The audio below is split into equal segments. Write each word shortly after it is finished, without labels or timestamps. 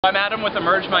I'm Adam with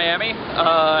Emerge Miami,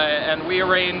 and we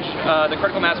arrange the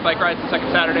Critical Mass Bike Rides the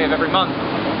second Saturday of every month.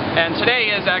 And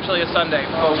today is actually a Sunday.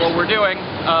 But what we're doing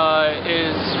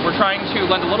is we're trying to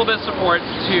lend a little bit of support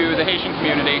to the Haitian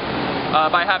community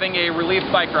by having a relief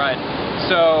bike ride.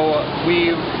 So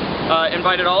we've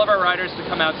invited all of our riders to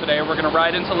come out today. We're going to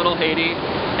ride into Little Haiti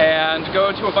and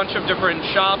go to a bunch of different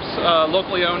shops,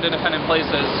 locally owned independent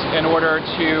places, in order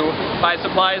to buy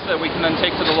supplies that we can then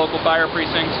take to the local fire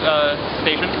precinct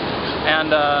station and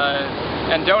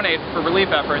donate for relief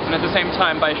efforts. And at the same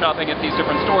time, by shopping at these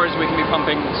different stores, we can be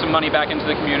pumping some money back into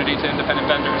the community to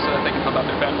independent vendors so that they can help out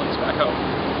their families back home.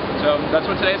 So that's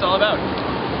what today's all about.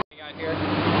 Here.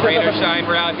 Rain or shine,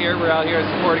 we're out here. We're out here to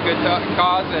support a good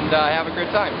cause and have a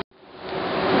good time.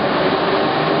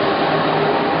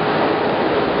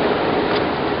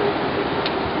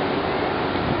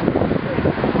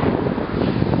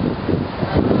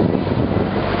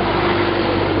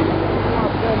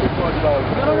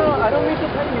 No, I don't mean to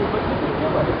pet you, but you can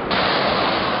feel it.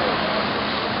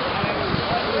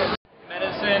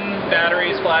 Medicine,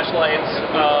 batteries, flashlights,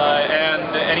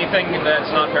 and anything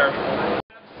that's not perishable.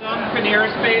 Some pannier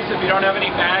space if you don't have any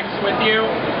bags with you,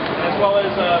 as well as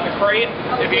the crate.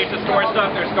 If you need to store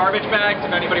stuff, there's garbage bags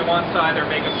if anybody wants to either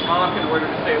make a smock in order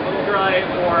to stay a little dry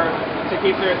or to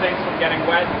keep their things from getting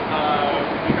wet.